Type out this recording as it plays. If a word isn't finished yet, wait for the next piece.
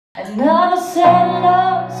Another sad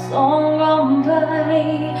love song gone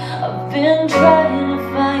by. I've been trying to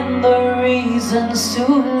find the reasons to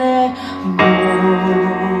let go.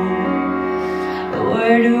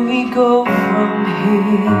 Where do we go from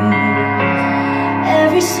here?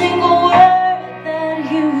 Every single word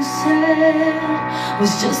that you said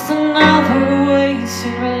was just another way to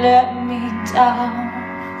let me down.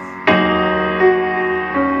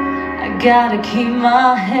 I gotta keep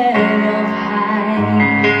my head up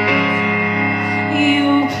high.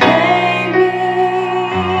 You played me,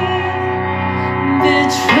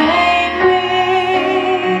 betrayed me,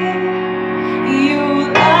 you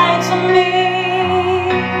lied to me.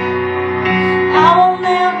 I will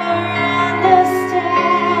never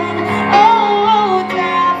understand. Oh,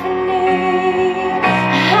 Daphne,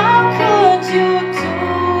 how could you do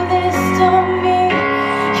this to me?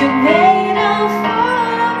 You made a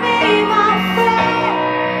fool of me, my friend.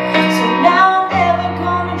 So now I'm never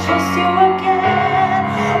gonna trust you again.